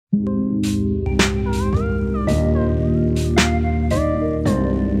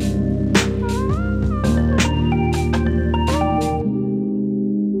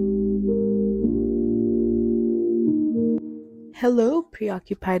Hello,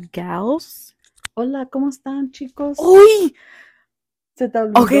 preoccupied gals. Hola, ¿cómo están, chicos? ¡Uy! ¿Se te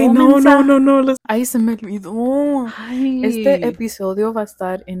olvidó, Ok, mensa? no. Ay, se me olvidó. Ay. Este episodio va a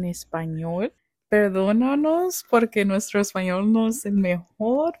estar en español. Perdónanos porque nuestro español no es el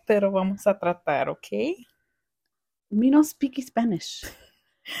mejor, pero vamos a tratar, ¿ok? Me no speak Spanish.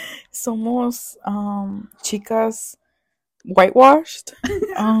 Somos chicas whitewashed.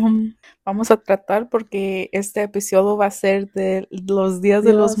 Vamos a tratar porque este episodio va a ser de los días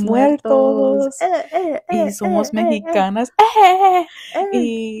de los muertos. Y somos mexicanas.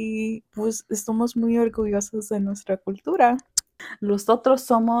 Y pues estamos muy orgullosas de nuestra cultura. Nosotros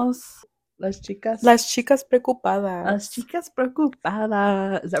somos las chicas. Las chicas preocupadas. Las chicas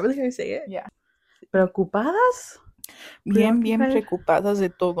preocupadas. Is that really how you say it? Yeah. ¿Preocupadas? Bien preocupadas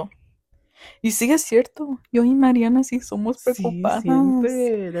de todo. Y sí es cierto, yo y Mariana sí somos preocupadas. Sí,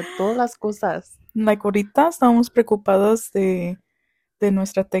 siempre, de todas las cosas. Like ahorita estamos preocupadas de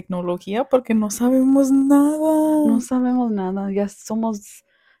nuestra tecnología porque no sabemos nada. No sabemos nada, ya somos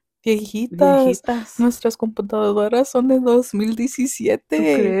viejitas. Nuestras computadoras son de 2017. ¿Tú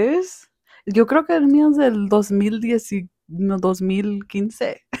crees? Yo creo que el mío es del 2010 no,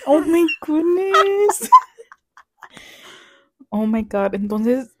 2015. Oh my goodness. Oh my god,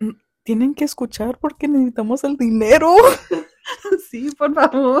 entonces tienen que escuchar porque necesitamos el dinero. Sí, por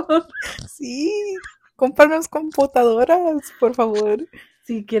favor. Sí, cómpranos computadoras, por favor.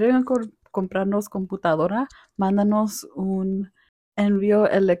 Si quieren comprarnos computadora, mándanos un envío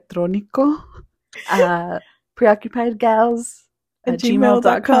electrónico a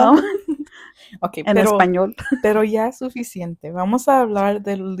preoccupiedgals@gmail.com. Okay, en español. Pero ya es suficiente. Vamos a hablar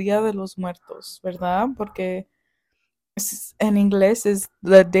del Día de los Muertos, ¿verdad? Porque en inglés es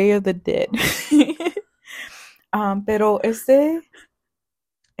the Day of the Dead. Pero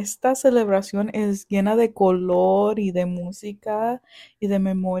esta celebración es llena de color y de música y de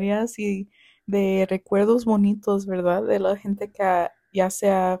memorias y de recuerdos bonitos, ¿verdad? De la gente que ya se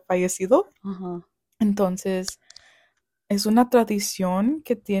ha fallecido. Uh-huh. Entonces, es una tradición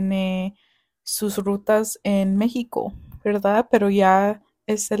que tiene sus rutas en México, ¿verdad? Pero ya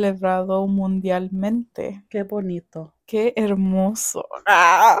es celebrado mundialmente. Qué bonito. Qué hermoso.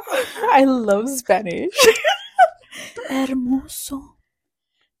 I love Spanish. Hermoso.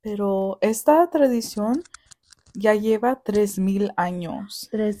 Pero esta tradición ya lleva 3,000 años.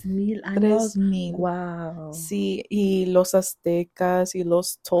 3,000 años. 3,000. Wow. Sí, y los aztecas y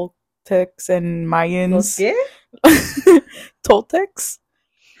los toltecs en mayans. ¿Los qué? Toltecs.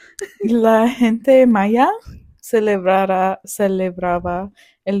 Y la gente maya celebraba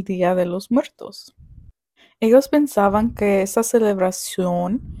el Día de los Muertos. Ellos pensaban que esa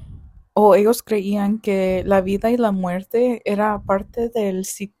celebración, o ellos creían que la vida y la muerte era parte del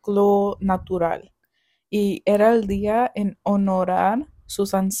ciclo natural y era el día en honorar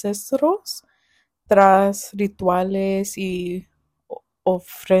sus ancestros tras rituales y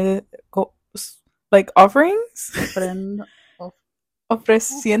offerings,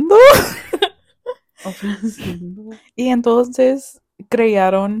 ofreciendo. Y entonces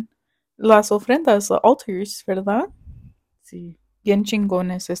crearon las ofrendas, los altars, ¿verdad? Sí. Bien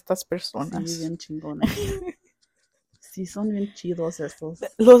chingones estas personas. Sí, bien chingones. Sí, son bien chidos estos.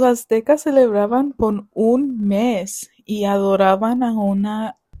 Los aztecas celebraban por un mes y adoraban a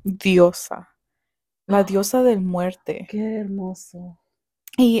una diosa, la diosa del muerte. Qué hermoso.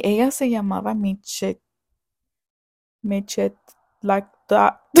 Y ella se llamaba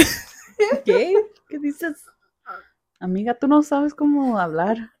Mechetlacta. ¿Qué? ¿Qué dices? Amiga, tú no sabes cómo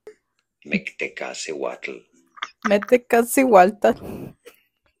hablar. Mectecacihuatl. Metecacihualta.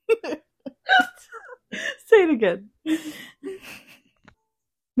 Say it again.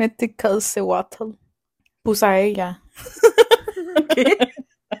 Metecacihuatl. Pues a ella. ¿Qué?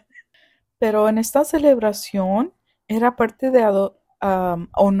 Pero en esta celebración era parte de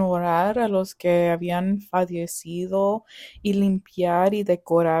honorar a los que habían fallecido y limpiar y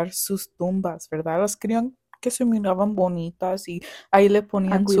decorar sus tumbas, ¿verdad? Las querían que se miraban bonitas y ahí le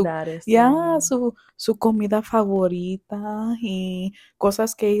ponían su comida favorita y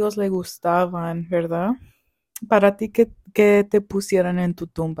cosas que ellos le gustaban, ¿verdad? Para ti, ¿qué te pusieran en tu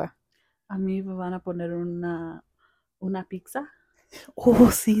tumba? A mí me van a poner una pizza.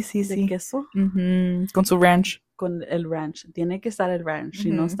 Oh, sí. ¿De queso? Uh-huh. Con su ranch. Con el ranch. Tiene que estar el ranch. Si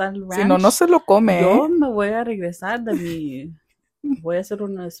no está el ranch. Si no, no se lo come. Yo me voy a regresar de mi. Voy a hacer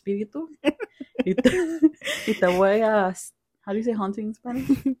un espíritu. y te voy a. How do you say haunting in Spanish?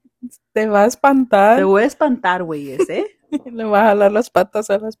 Te va a espantar. Te voy a espantar, güeyes, ¿eh? Le va a jalar las patas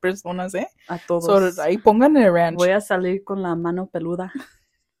a las personas, ¿eh? A todos. Ahí pongan el ranch. Voy a salir con la mano peluda.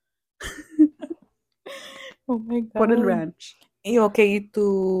 Oh my God. Por el ranch. Y ok,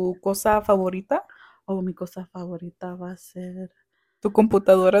 ¿tu cosa favorita? O mi cosa favorita va a ser... Tu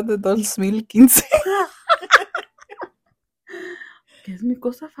computadora de 2015. ¿Qué es mi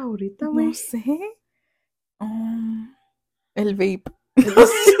cosa favorita, No güey? sé. El vape.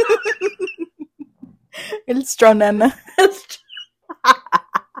 El Stronana.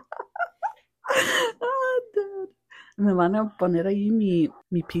 Me van a poner ahí mi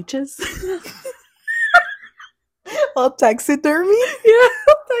peaches. All taxidermy.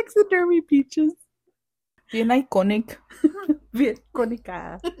 Yeah, taxidermy peaches. Bien iconic. Bien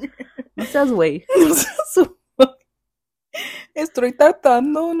cónica. No seas güey. Estoy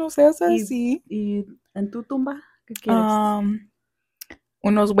tratando, no seas así. ¿Y en tu tumba? ¿Qué quieres?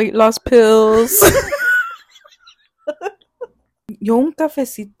 Unos weight loss pills. Yo un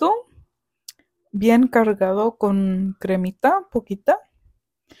cafecito bien cargado con cremita, poquita.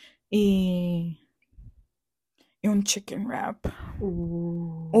 Y un chicken wrap.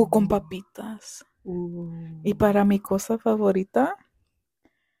 O con papitas. Y para mi cosa favorita,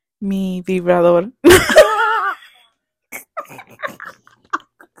 mi vibrador.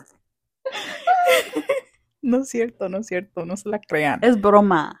 No es cierto, no es cierto, no se la crean. Es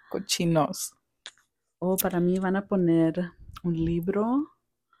broma. Cochinos. Para mí van a poner un libro.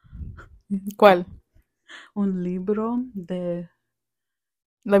 ¿Cuál? Un libro de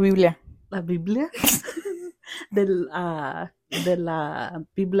La Biblia. la Biblia. de la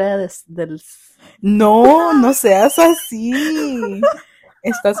Biblia del... No, no seas así.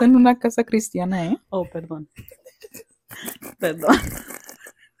 Estás en una casa cristiana, ¿eh? Oh, perdón. Perdón.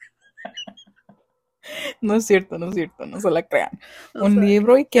 No es cierto, no es cierto, no se la crean. O Un sea,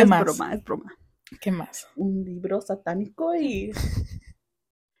 libro y ¿qué es más? broma, es broma. ¿Qué más? Un libro satánico y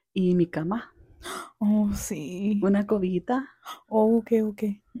mi cama. Oh, sí. Una cobijita Oh, ok.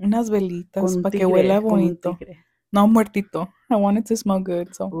 Unas velitas con un para que tigre. huela Con un bonito. tigre. No, muertito. I want it to smell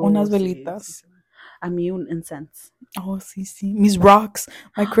good. So, unas Sí, velitas. sí. A mí un incense. Oh, sí. Mis rocks,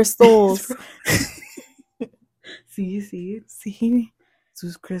 my crystals. Sí. Sí.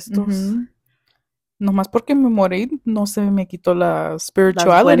 Sus crystals. Ujú. Nomás porque me morí, no se me quitó la Las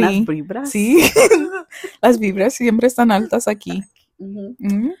spirituality. buenas vibras. Sí. Las vibras siempre están altas aquí. Ujú.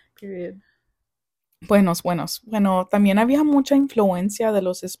 Mm. Period. Buenos. Bueno, también había mucha influencia de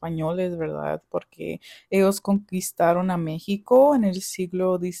los españoles, ¿verdad? Porque ellos conquistaron a México en el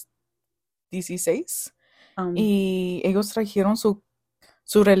siglo XVI y ellos trajeron su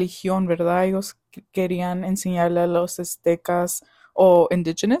religión, ¿verdad? Ellos querían enseñarle a los aztecas o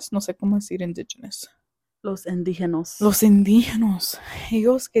indígenas, no sé cómo decir indígenas. Los indígenas. Los indígenas,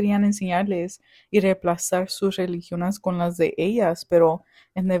 ellos querían enseñarles y reemplazar sus religiones con las de ellas, pero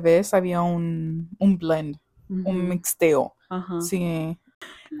en vez había un blend, un mixteo. Ajá. Sí.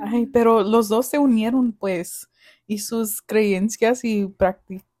 Ay, pero los dos se unieron, pues, y sus creencias y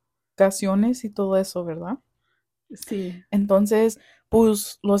practicaciones y todo eso, ¿verdad? Sí. Entonces,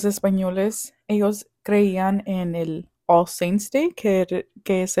 pues, los españoles, ellos creían en el All Saints Day,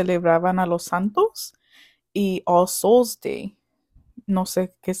 que celebraban a los santos, y All Souls Day. No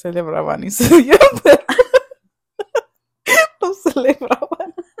sé qué celebraban ese día, pero lo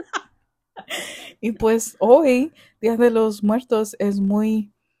celebraban. Y pues hoy, Día de los Muertos, es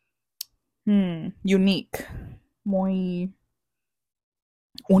muy unique, muy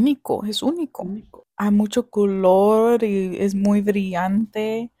único, es único. Hay mucho color y es muy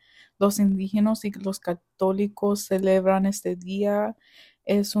brillante. Los indígenas y los católicos celebran este día.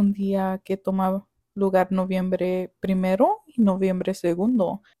 Es un día que toma lugar noviembre 1 y noviembre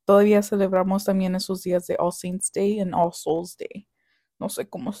 2. Todavía celebramos también esos días de All Saints Day y All Souls Day. No sé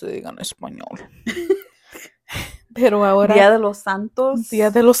cómo se diga en español. Pero ahora... Día de los Santos. Día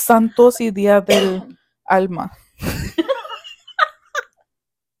de los Santos y Día del Alma.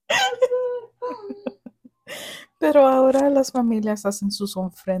 Pero ahora las familias hacen sus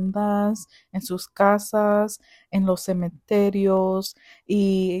ofrendas en sus casas, en los cementerios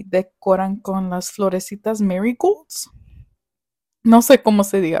y decoran con las florecitas marigolds. No sé cómo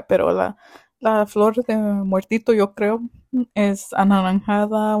se diga, pero la flor de muertito yo creo es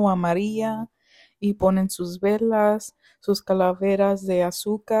anaranjada o amarilla y ponen sus velas, sus calaveras de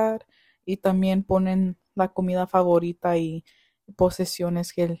azúcar y también ponen la comida favorita y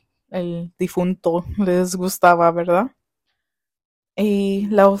posesiones que el difunto les gustaba, ¿verdad? Y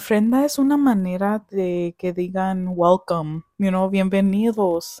la ofrenda es una manera de que digan welcome,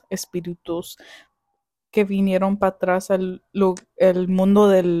 bienvenidos espíritus que vinieron para atrás al el mundo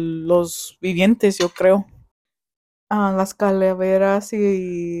de los vivientes, yo creo. Las calaveras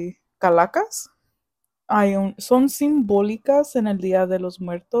y calacas son simbólicas en el Día de los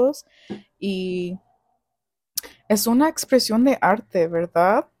Muertos y Es una expresión de arte,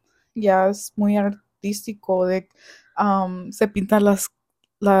 ¿verdad? Ya es muy artístico. Se pintan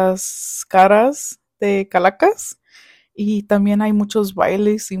las caras de calacas y también hay muchos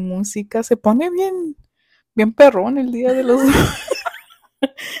bailes y música. Se pone bien perrón el día de los,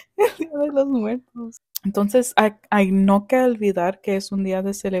 el día de los muertos. Entonces, hay no que olvidar que es un día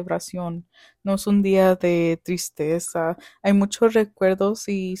de celebración, no es un día de tristeza. Hay muchos recuerdos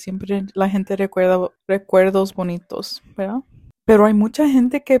y siempre la gente recuerda recuerdos bonitos, ¿verdad? Pero hay mucha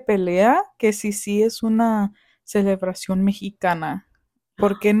gente que pelea que sí es una celebración mexicana.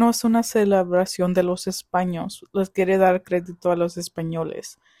 ¿Por qué no es una celebración de los españoles? Les quiere dar crédito a los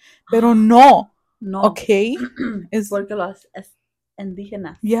españoles. Pero no, No, ¿ok? porque los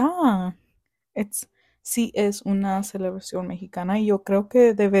indígenas. Ya, sí es una celebración mexicana y yo creo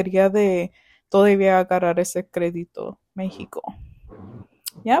que debería de todavía agarrar ese crédito México.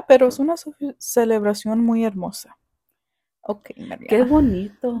 Ya, pero es una celebración muy hermosa. Ok, María. Qué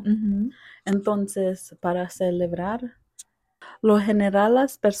bonito. Ujú. Entonces, para celebrar, lo general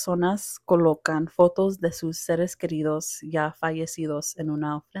las personas colocan fotos de sus seres queridos ya fallecidos en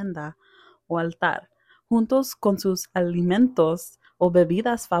una ofrenda o altar, juntos con sus alimentos o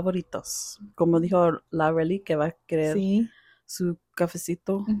bebidas favoritos. Como dijo la Relly, que va a querer Sí, su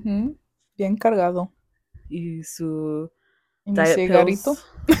cafecito ujú, bien cargado. y su ¿Y mi diet cigarrito?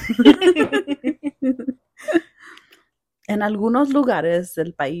 pills. En algunos lugares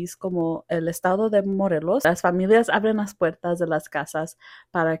del país, como el estado de Morelos, las familias abren las puertas de las casas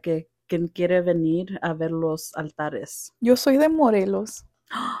para que quien quiere venir a ver los altares. Yo soy de Morelos.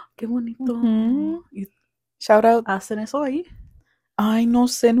 ¡Qué bonito! Ujú. ¿Y Shout out. hacen eso ahí? Ay, no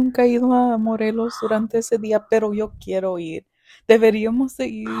sé, nunca he ido a Morelos durante ese día, pero yo quiero ir. Deberíamos de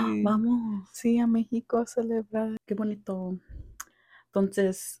ir, Vamos, sí, a México a celebrar. qué bonito.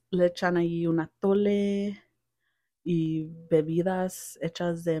 Entonces le echan ahí un atole y bebidas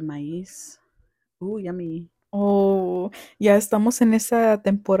hechas de maíz. Yummy. Oh, ya estamos en esa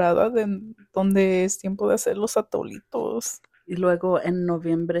temporada donde es tiempo de hacer los atolitos. Y luego en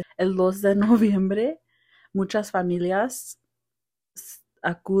noviembre, el 2 de noviembre, muchas familias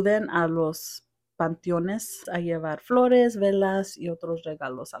acuden a los panteones a llevar flores, velas y otros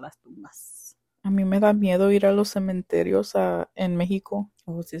regalos a las tumbas. A mí me da miedo ir a los cementerios en México.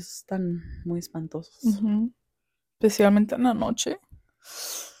 Oh, sí, esos están muy espantosos. Ujú. Especialmente en la noche.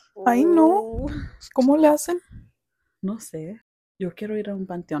 Ay, no. ¿Cómo le hacen? No sé. Yo quiero ir a un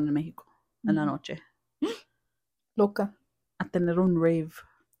panteón en México en la noche Loca. a tener un rave.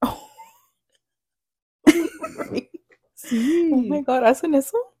 Oh my God, ¿hacen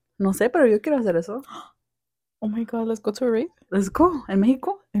eso? No sé, pero yo quiero hacer eso. Oh my God, let's go to a rave. Let's go. ¿En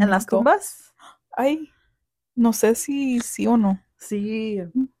México? ¿En ¿En las México? tumbas? Ay, no sé si sí o no. Sí.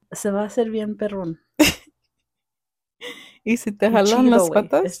 Se va a hacer bien perrón. ¿Y si te Y jalan chido, las güey.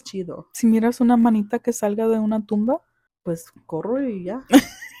 patas? Es chido. Si miras una manita que salga de una tumba. Pues corro y ya.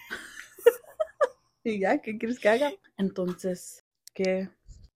 ¿Y ya? ¿Qué quieres que haga? Entonces, ¿qué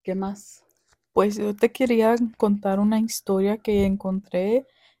más? Pues yo te quería contar una historia que encontré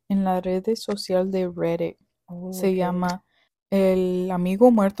en la red social de Reddit. Se Ok. llama El amigo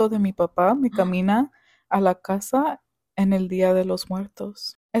muerto de mi papá me camina a la casa en el Día de los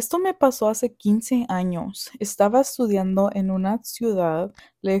Muertos. Esto me pasó hace 15 años. Estaba estudiando en una ciudad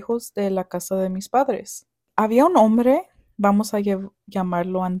lejos de la casa de mis padres. Había un hombre, vamos a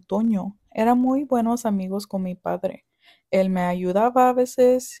llamarlo Antonio. Eran muy buenos amigos con mi padre. Él me ayudaba a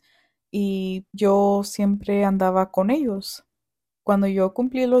veces y yo siempre andaba con ellos. Cuando yo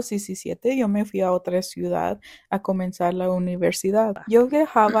cumplí los 17, yo me fui a otra ciudad a comenzar la universidad. Yo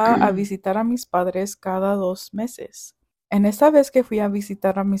viajaba a visitar a mis padres cada 2 meses. En esta vez que fui a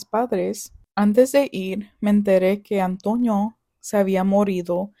visitar a mis padres, antes de ir, me enteré que Antonio se había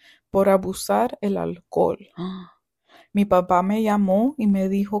morido por abusar el alcohol. Mi papá me llamó y me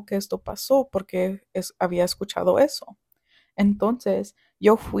dijo que esto pasó porque había escuchado eso. Entonces,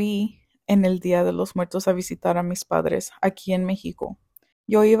 yo fui en el Día de los Muertos a visitar a mis padres aquí en México.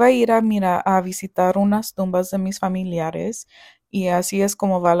 Yo iba a ir a visitar unas tumbas de mis familiares y así es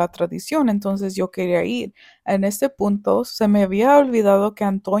como va la tradición, entonces yo quería ir. En este punto se me había olvidado que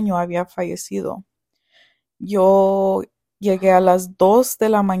Antonio había fallecido. Yo llegué a las 2 de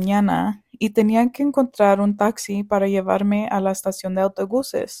la mañana y tenía que encontrar un taxi para llevarme a la estación de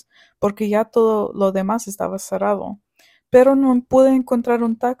autobuses, porque ya todo lo demás estaba cerrado. Pero no pude encontrar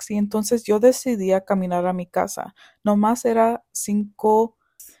un taxi, entonces yo decidí a caminar a mi casa. Nomás era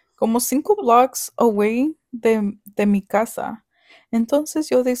como 5 blocks away de mi casa. Entonces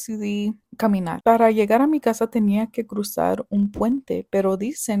yo decidí caminar. Para llegar a mi casa tenía que cruzar un puente, pero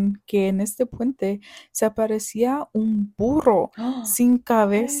dicen que en este puente se aparecía un burro sin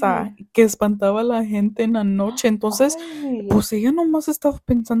cabeza Ay, que espantaba a la gente en la noche. Entonces, ay, pues ella nomás estaba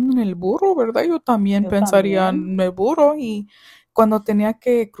pensando en el burro, ¿verdad? Yo también yo pensaría también. en el burro y cuando tenía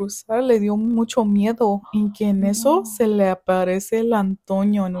que cruzar le dio mucho miedo y que en eso No, se le aparece el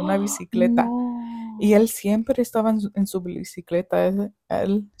Antonio en una bicicleta. Y no. él siempre estaba en su bicicleta,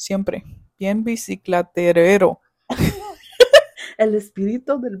 él siempre, bien bicicleterero. El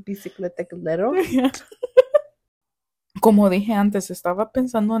espíritu del bicicletero. Como dije antes, estaba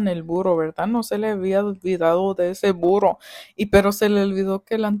pensando en el burro, ¿verdad? No se le había olvidado de ese burro, pero se le olvidó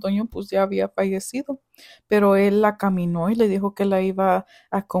que el Antonio pues ya había fallecido, pero él la caminó y le dijo que la iba a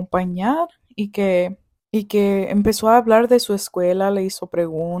acompañar y que empezó a hablar de su escuela, le hizo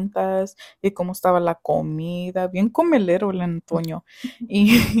preguntas y cómo estaba la comida, bien comelero el Antonio,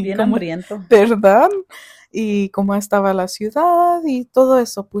 y Bien como, hambriento. ¿verdad? Y cómo estaba la ciudad y todo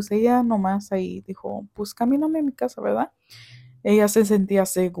eso, pues ella nomás ahí dijo, pues camíname a mi casa, ¿verdad? Ella se sentía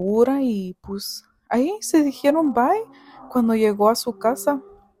segura y pues ahí se dijeron bye cuando llegó a su casa.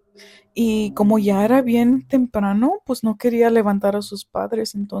 Y como ya era bien temprano, pues no quería levantar a sus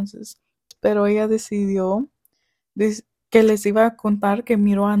padres entonces, pero ella decidió que les iba a contar que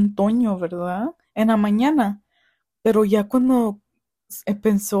miró a Antonio, ¿verdad? En la mañana. Pero ya cuando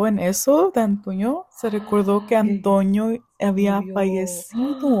pensó en eso de Antonio, se recordó que Que Antonio había murió.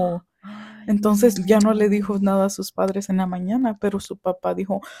 fallecido. Ay, Entonces ya no le no. dijo nada a sus padres en la mañana, pero su papá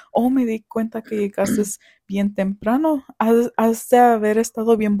dijo, oh, me di cuenta que llegaste bien temprano. Has de haber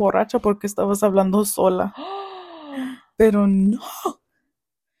estado bien borracha porque estabas hablando sola. Pero no,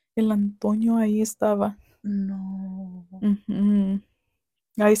 el Antonio ahí estaba. No. Ujú.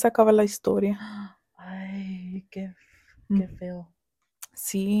 Ahí se acaba la historia. Ay, Mm. qué feo.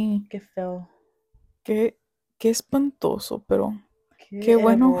 Sí, Qué feo. qué, qué espantoso, pero qué Qué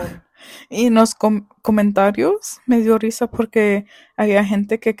bueno. error. Y en los comentarios me dio risa porque había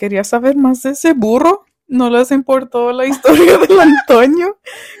gente que quería saber más de ese burro. No les importó la historia del Antonio.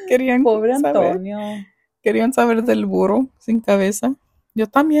 Querían Pobre saber, Antonio. querían saber del burro sin cabeza. Yo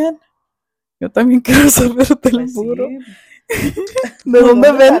también. Yo también quiero saber del Pues burro. sí. ¿De ¿De dónde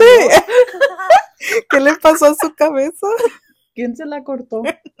dónde vende? salió? ¿Qué le pasó a su cabeza? ¿Quién se la cortó?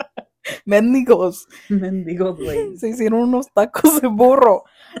 Mendigos. Mendigos, güey. Se hicieron unos tacos de burro.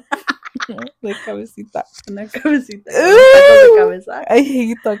 De cabecita. Una cabecita, unos tacos de cabeza.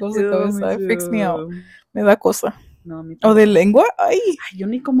 I hate tacos de Yo, me cabeza. It freaks me out. too. Me da cosa. No, a mí O de tampoco. lengua. Ay, Ay, yo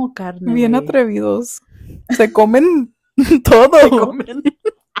ni como carne, bien güey. atrevidos. Se comen todo. Se comen.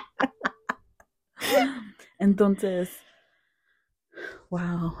 Entonces,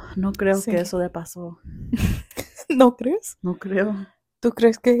 wow, no creo que Sí. eso le pasó. ¿No crees? No creo. ¿Tú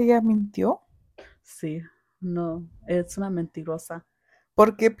crees que ella mintió? Sí, no, es una mentirosa.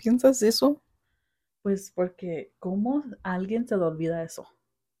 ¿Por qué piensas eso? Pues porque, ¿cómo a alguien se le olvida eso?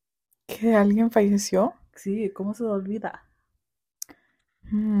 ¿Que alguien falleció? Sí, ¿cómo se le olvida?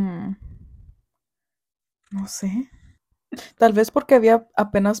 Hmm, no sé. Tal vez porque había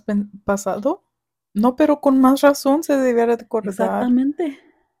apenas pasado. No, pero con más razón se debiera de acordar. Exactamente.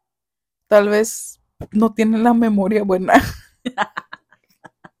 Tal vez no tiene la memoria buena.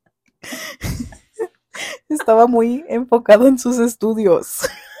 Estaba muy enfocado en sus estudios.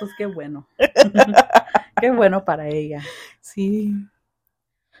 Pues qué bueno. Qué bueno para ella. Sí.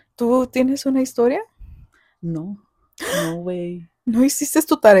 ¿Tú tienes una historia? No, no, güey. ¿No hiciste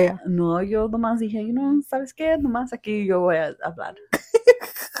tu tarea? No, yo nomás dije, no, ¿sabes qué? Nomás aquí yo voy a hablar.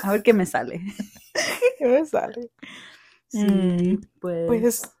 A ver qué me sale. ¿Qué me sale? Sí,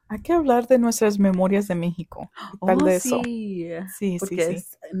 Pues hay que hablar de nuestras memorias de México. ¿Qué tal Oh, de eso? sí. Sí, sí, Porque sí.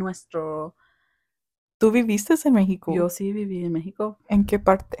 es nuestro. ¿Tú viviste en México? Yo sí viví en México, ¿En qué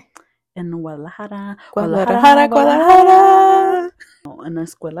parte? en Guadalajara. Guadalajara, Guadalajara. No, en la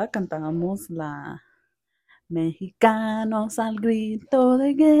escuela cantábamos la Mexicanos al grito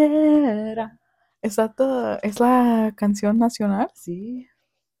de guerra. Exacto, es la canción nacional. Sí,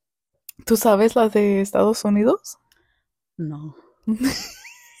 ¿Tú sabes la de Estados Unidos? no.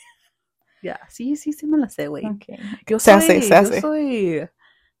 Ya, sí, me la sé, güey. Okay. Yo Se hace, se soy, hace.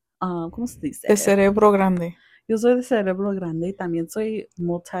 ¿cómo se dice? De cerebro grande. Yo soy de cerebro grande y también soy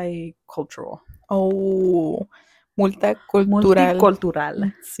multicultural. Oh, multicultural.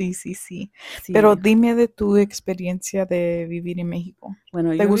 Multicultural. Sí, sí, sí. Sí. Pero dime de tu experiencia de vivir en México. Bueno,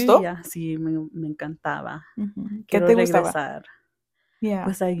 ¿Te yo gustó? vivía, sí, me encantaba. Ujú. ¿Qué Quiero te gustaba? regresar. Yeah.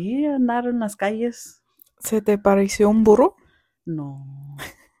 Pues allí andar en las calles, ¿Se te pareció un burro? no.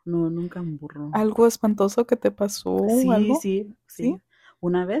 No, nunca un burro. ¿Algo espantoso que te pasó? Sí, ¿Algo? sí. ¿Sí?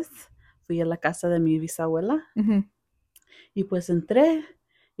 Una vez fui a la casa de mi bisabuela Ujú. y pues entré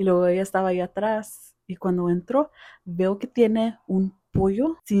y luego ella estaba ahí atrás y cuando entró veo que tiene un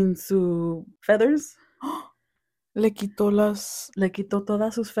pollo sin sus feathers. Le quitó las... Le quitó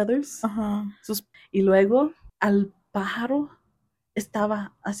todas sus feathers Ajá. y luego al pájaro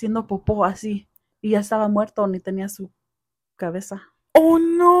estaba haciendo popó así y ya estaba muerto, ni tenía su cabeza. ¡Oh,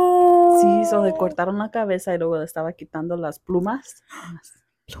 no! Sí, le cortaron la cabeza y luego le estaba quitando las plumas.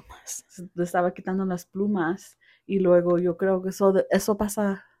 Plumas. Le estaba quitando las plumas y luego yo creo que eso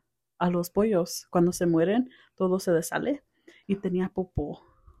pasa a los pollos. Cuando se mueren, todo se les sale y tenía popó.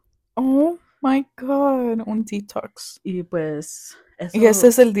 Oh, my God. Un detox. Y pues eso... Y ese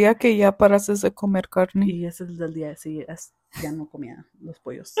es el día que ya paraste de comer carne. Y ese es el día, sí, ya no comía los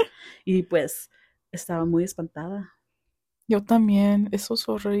pollos. Y pues estaba muy espantada. Yo también. Eso es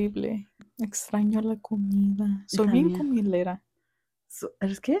horrible. Extraño la comida. Soy bien también. comilera.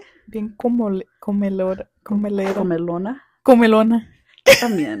 ¿Eres qué? Bien comelera. ¿Comelona? Comelona. Yo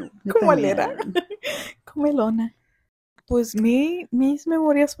también. Comelera. Comelona. Pues mis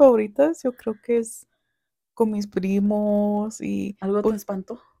memorias favoritas yo creo que es con mis primos y... ¿Algo te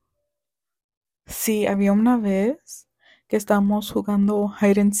espantó? Sí, había una vez que estábamos jugando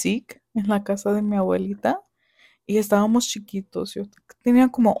hide and seek en la casa de mi abuelita y estábamos chiquitos. Yo tenía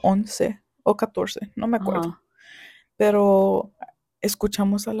como 11 o 14, no me acuerdo. Ajá. Pero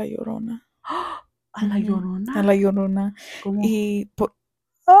escuchamos a la Llorona. ¿A la Llorona? A la Llorona. ¿Cómo? Y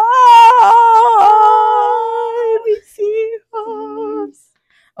 ¡ay, mis hijos!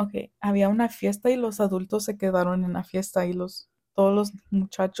 Ok, había una fiesta y los adultos se quedaron en la fiesta y todos los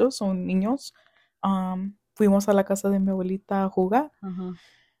muchachos o niños fuimos a la casa de mi abuelita a jugar. Ajá.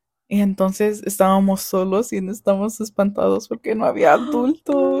 Y entonces estábamos solos y estábamos espantados porque no había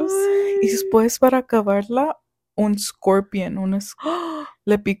adultos. Y después para acabarla, un scorpion,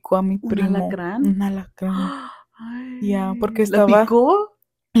 le picó a mi primo. ¿Un alacrán? Un alacrán. Ya, porque ¿Le estaba... picó?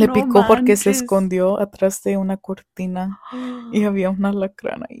 Le No picó porque se manches. escondió atrás de una cortina y había un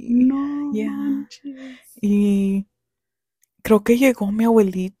alacrán ahí. No Ya. manches. Y creo que llegó mi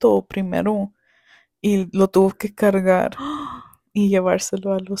abuelito primero y lo tuvo que cargar y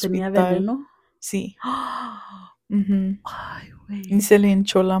llevárselo al hospital. ¿Tenía veneno? Sí. Ujú. Ay, güey. Y se le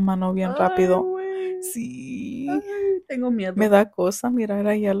hinchó la mano bien rápido. Güey. Sí. Ay, tengo miedo. Me da cosa mirar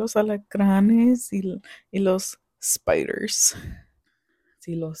allá los alacranes y los spiders.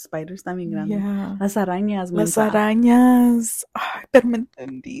 Sí, los spiders también grandes. Yeah. Las arañas. Las arañas. Ay, pero me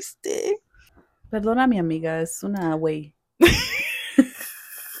entendiste. Perdona, mi amiga, es una güey.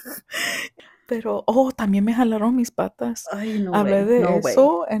 Pero, también me jalaron mis patas. Ay, no, Hablé güey. de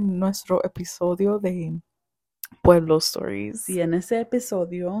eso en nuestro episodio de Pueblo Stories. Sí, en ese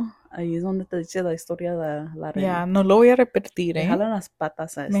episodio, ahí es donde te dice la historia de la araña. Ya, no lo voy a repetir, Me jalan las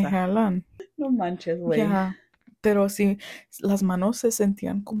patas a esa. Me jalan. No manches, güey. Ya, pero sí, las manos se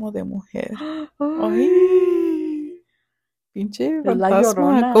sentían como de mujer. Ay. Pinche Es la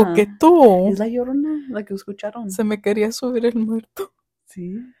fantasma Llorona. coqueto. Es la Llorona, la que escucharon. Se me quería subir el muerto.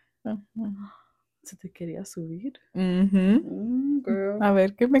 Sí. Ajá. ¿Se te quería subir? Ujú. Girl. A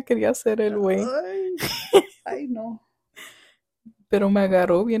ver qué me quería hacer el güey. Ay, no. Pero me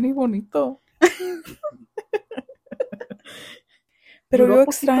agarró bien y bonito. Pero Duró yo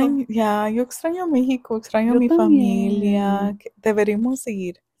poquito. extraño México, extraño Yo mi también. familia. Deberíamos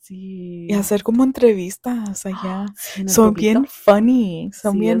ir Sí. y hacer como entrevistas allá. Sí, en el Son pueblito. bien funny.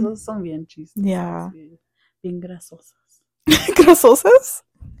 Son Sí, bien esos son bien chistes. Ya. Sí. Bien grasosas. grasosas.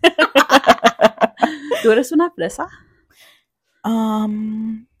 ¿Tú eres una fresa?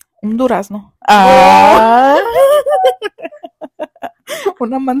 Un durazno.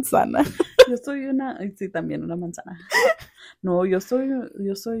 Una manzana. Yo soy una... Sí, también una manzana. No, yo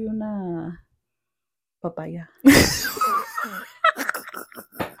soy una papaya.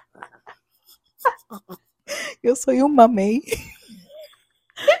 Yo soy un mamey.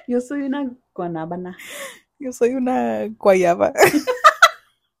 Yo soy una guanábana. Yo soy una guayaba.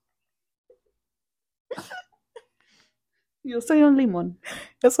 Yo soy un limón.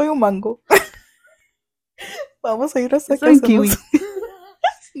 Yo soy un mango. Vamos a ir hasta Yo soy un kiwi.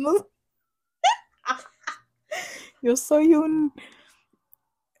 No. Yo soy un...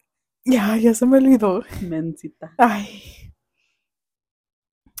 Ya se me olvidó. Mencita. Ay.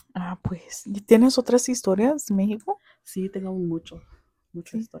 Pues, ¿tienes otras historias de México? Sí, tengo muchas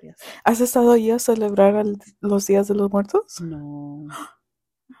historias. ¿Has estado allí a celebrar los días de los muertos? No.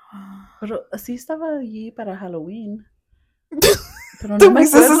 Pero sí estaba allí para Halloween. Pero ¿Tú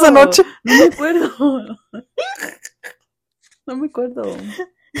fuiste esa noche? No me acuerdo. No me acuerdo.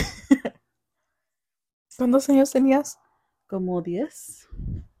 ¿Cuántos años tenías? Como 10.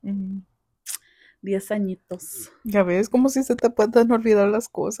 10 añitos. Ya ves, como si se te pueden olvidar las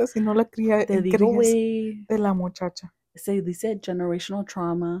cosas y no la Te digo, crías güey. de la muchacha. Se dice generational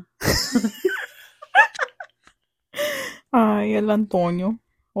trauma. Ay, el Antonio.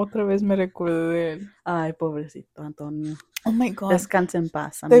 Otra vez me recuerdo de él. Ay, pobrecito Antonio. Oh my God. Descansa en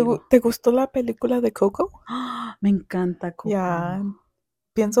paz, amigo. ¿Te gustó la película de Coco? Me encanta Coco. Ya,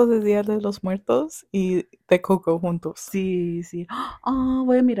 pienso de Día de los Muertos y de Coco juntos. Sí.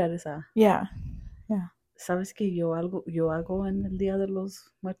 Voy a mirar esa. Ya. ¿Sabes qué yo hago en el Día de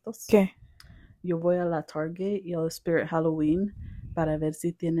los Muertos? ¿Qué? Yo voy a la Target y al Spirit Halloween para ver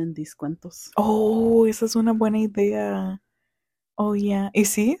si tienen descuentos. Oh, esa es una buena idea. Oh, yeah. ¿Y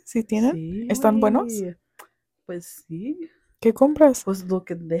sí tienen? Sí, ¿Están güey. buenos? Pues sí. ¿Qué compras? Pues lo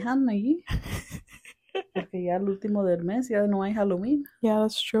que dejan ahí. Porque ya el último del mes ya no hay Halloween. Yeah,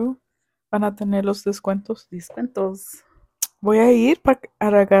 that's true. Van a tener los descuentos. Descuentos. Voy a ir para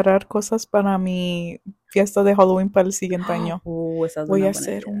agarrar cosas para mi fiesta de Halloween para el siguiente año. Esa es Voy una a buena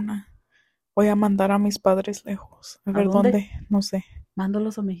hacer idea. una. Voy a mandar a mis padres lejos. A ver dónde? No sé.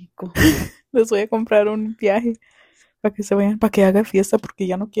 Mándalos a México. Les voy a comprar un viaje para que se vayan, para que haga fiesta porque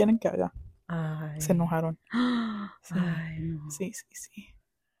ya no quieren que haga. Ay. Se enojaron. Sí. Ay, no. Sí.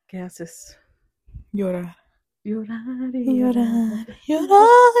 ¿Qué haces? Llorar. Llorar Y llorar.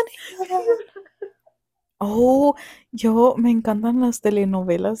 Oh, me encantan las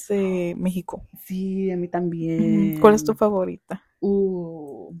telenovelas de México. Sí, a mí también. ¿Cuál es tu favorita?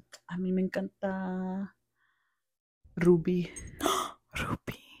 A mí me encanta Ruby.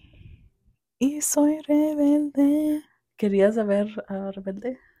 Ruby. Y soy rebelde. ¿Querías ver a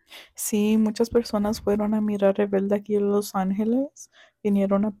Rebelde? Sí, muchas personas fueron a mirar Rebelde aquí en Los Ángeles.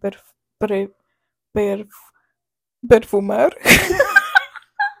 Vinieron a perfumar.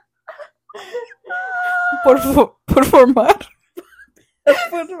 por formar.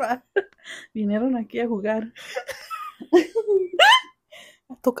 Vinieron aquí a jugar.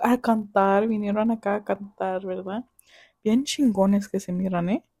 A cantar, vinieron acá a cantar, ¿verdad? Bien chingones que se miran,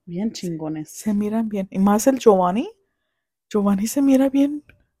 ¿eh? Bien chingones. Se miran bien. Y más el Giovanni. Giovanni se mira bien.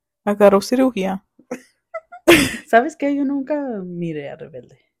 Agarró cirugía. ¿Sabes qué? Yo nunca miré a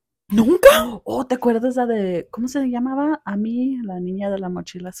Rebelde. ¿Nunca? Oh, ¿te acuerdas de cómo se llamaba? A mí, la niña de la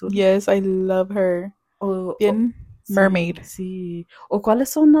mochila azul. Yes, I love her. Bien mermaid. Sí. ¿O cuáles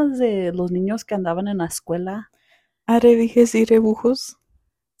son las de los niños que andaban en la escuela? Arevijes y rebujos.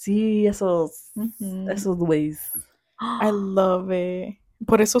 Sí, esos güeyes. I love it.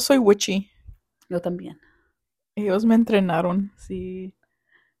 Por eso soy witchy. Yo también. Ellos me entrenaron. Sí.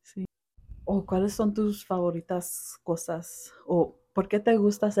 ¿O cuáles son tus favoritas cosas? ¿O por qué te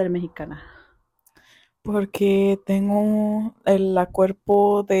gusta ser mexicana? Porque tengo el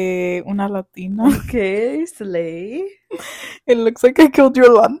cuerpo de una latina. Ok, slay. It looks like I killed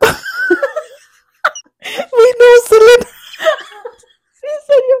Yolanda. Wait, no, Selena. Sí,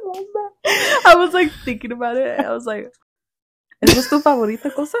 soy Yolanda. I was like thinking about it. I was like, ¿esa es tu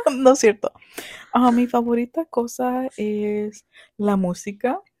favorita cosa? No es cierto. Mi favorita cosa es la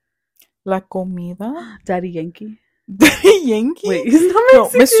música, la comida. Daddy Yankee. Daddy Yankee? Wait, he's not No,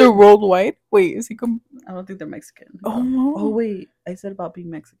 Mexican. Mr. Worldwide. Wait, is he I don't think they're Mexican. Oh, no. Oh, wait. I said about being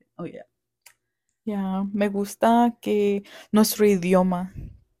Mexican. Oh, yeah. Ya, me gusta que nuestro idioma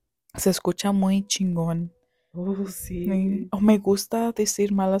se escucha muy chingón. Oh, sí. Me gusta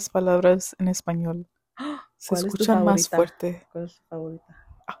decir malas palabras en español. Se ¿Cuál es tu escuchan más favorita? fuerte. ¿Cuál es tu favorita?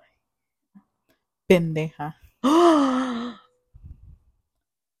 Pendeja.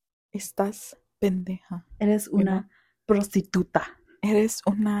 Estás pendeja. Eres una prostituta. Eres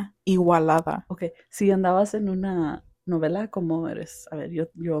una igualada. Ok, si andabas en una novela, ¿cómo eres? A ver,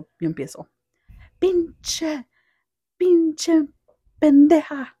 yo empiezo. Pinche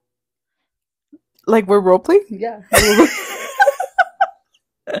pendeja. Like we're roleplaying? Ya.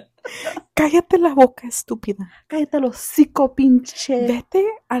 Cállate la boca, estúpida. Cállate los hocico, pinche. Vete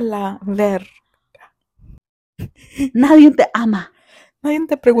a la ver. Nadie te ama. Nadie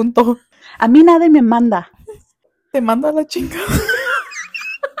te preguntó. A mí nadie me manda. Te manda a la chingada.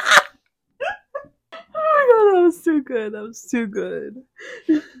 Oh my God, that was too good.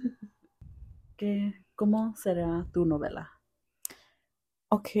 ¿Cómo será tu novela?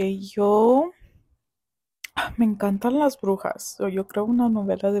 Ok, me encantan las brujas. Yo creo una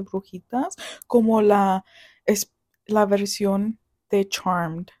novela de brujitas como la versión de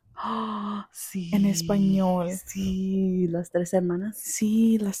Charmed. Sí. En español. Sí, las 3 hermanas.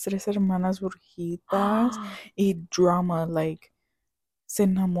 Sí, las 3 hermanas brujitas. Y drama, like se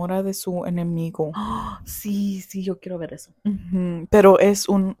enamora de su enemigo. ¡Ah! Sí, yo quiero ver eso. Ujú, pero es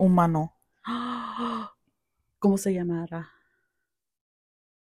un humano. ¡Ah! ¿Cómo se llamará?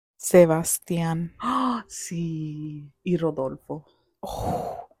 Sebastián. ¡Ah! Sí, y Rodolfo.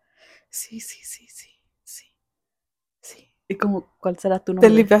 Oh, sí. ¿Y cuál será tu nombre?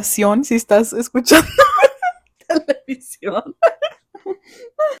 Televisión, si estás escuchando. Televisión.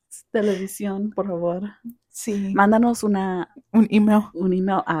 Televisión, por favor. Sí, Mándanos un email. un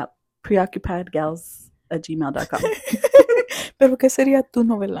email a preoccupiedgals@gmail.com. ¿Pero qué sería tu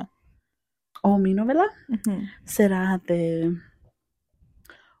novela? ¿O mi novela? Ujú. Será de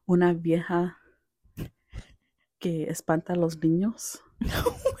una vieja que espanta a los niños.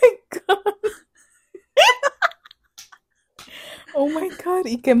 Oh my God. Oh my God.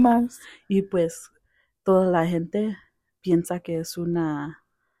 ¿Y qué más? Y pues toda la gente piensa que es una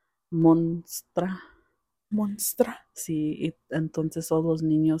monstra. Monstra. Sí, y entonces todos los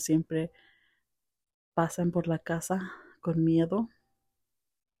niños siempre pasan por la casa con miedo.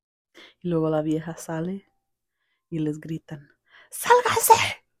 Y luego la vieja sale y les gritan: ¡Sálganse!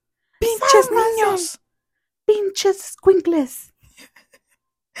 ¡Pinches ¡Sálganse! niños! ¡Pinches escuincles!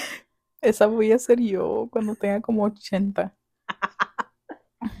 Esa voy a ser yo cuando tenga como 80.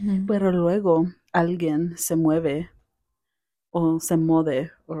 Ujú. Pero luego alguien se mueve o se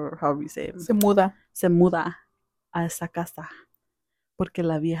mude, or however you say it, Se muda. se muda a esa casa porque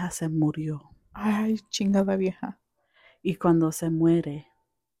la vieja se murió. Ay, chingada vieja. Y cuando se muere,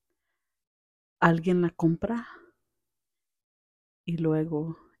 alguien la compra y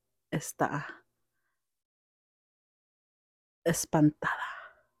luego está espantada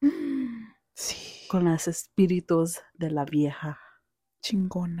Sí. con los espíritus de la vieja.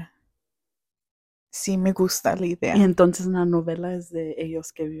 Chingona. Sí, me gusta la idea. Y entonces la novela es de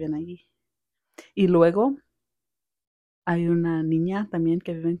ellos que viven allí. Y luego hay una niña también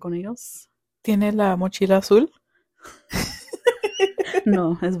que viven con ellos. ¿Tiene la mochila azul?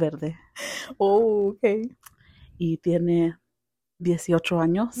 No, es verde. Oh, ok. Y tiene 18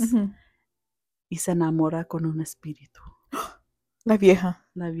 años Ujú. y se enamora con un espíritu. La vieja.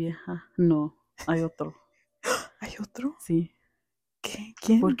 La vieja, no, hay otro. ¿Hay otro? Sí, ¿Qué?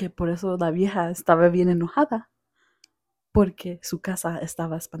 ¿Quién? porque por eso la vieja estaba bien enojada. Porque su casa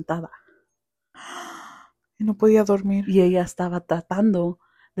estaba espantada. Y no podía dormir. Y ella estaba tratando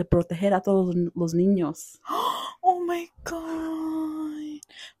de proteger a todos los niños. Oh my God.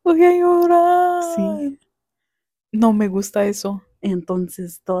 Voy a llorar. Sí. No me gusta eso.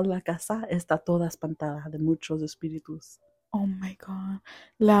 Entonces toda la casa está toda espantada de muchos espíritus. Oh my God.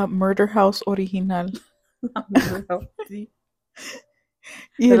 La Murder House original. Sí.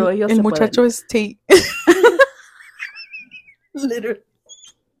 Y Pero ellos el se muchacho pueden. es Tate. Literally.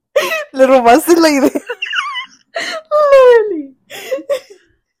 Le robaste la idea. Literally.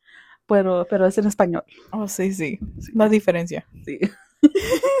 Pero es en español. Oh, sí. La diferencia. Sí.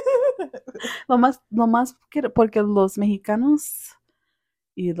 Nomás porque los mexicanos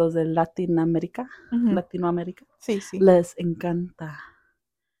y los de Latinoamérica, Ujú. Sí. les encanta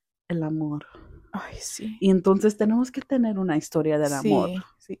el amor. Ay, sí. Y entonces tenemos que tener una historia del amor.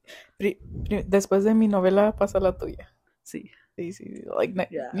 Sí. Después de mi novela pasa la tuya. Sí. Sí. Like,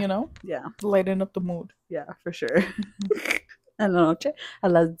 Yeah. you know, Yeah, lighten up the mood. yeah, for sure. En la noche,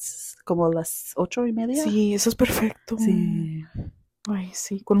 como a las 8:30. Sí, eso es perfecto. Sí. Ay,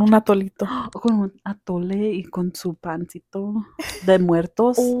 sí, con un atolito. Con un atole y con su pancito de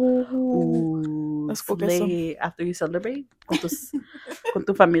muertos. Let's cook eso. Slay after you celebrate con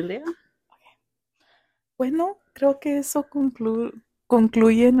tu familia. Bueno, creo que eso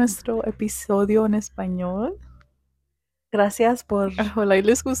concluye nuestro episodio en español. Gracias por. Ojalá y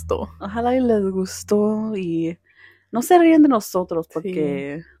les gustó. Ojalá y les gustó y no se ríen de nosotros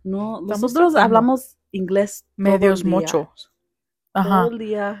porque no nosotros tratando. hablamos inglés Medios todo el día, muchos. Ajá. todo el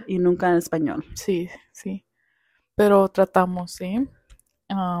día y nunca en español. Sí. Pero tratamos, ¿sí?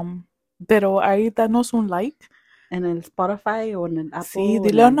 Pero ahí danos un like. En el Spotify o en el Apple. Sí,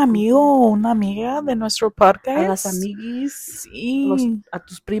 dile a un amigo o una amiga de nuestro podcast. A las amiguis. Sí. A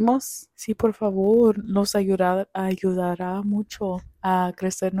tus primos. Sí, por favor, nos ayudará mucho a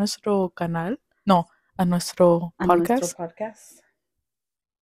crecer nuestro canal. No, a nuestro podcast.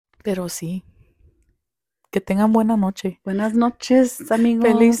 Pero sí, que tengan buena noche. Buenas noches, amigos.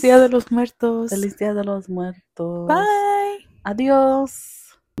 Feliz Día de los Muertos. Feliz Día de los Muertos. Bye. Adiós.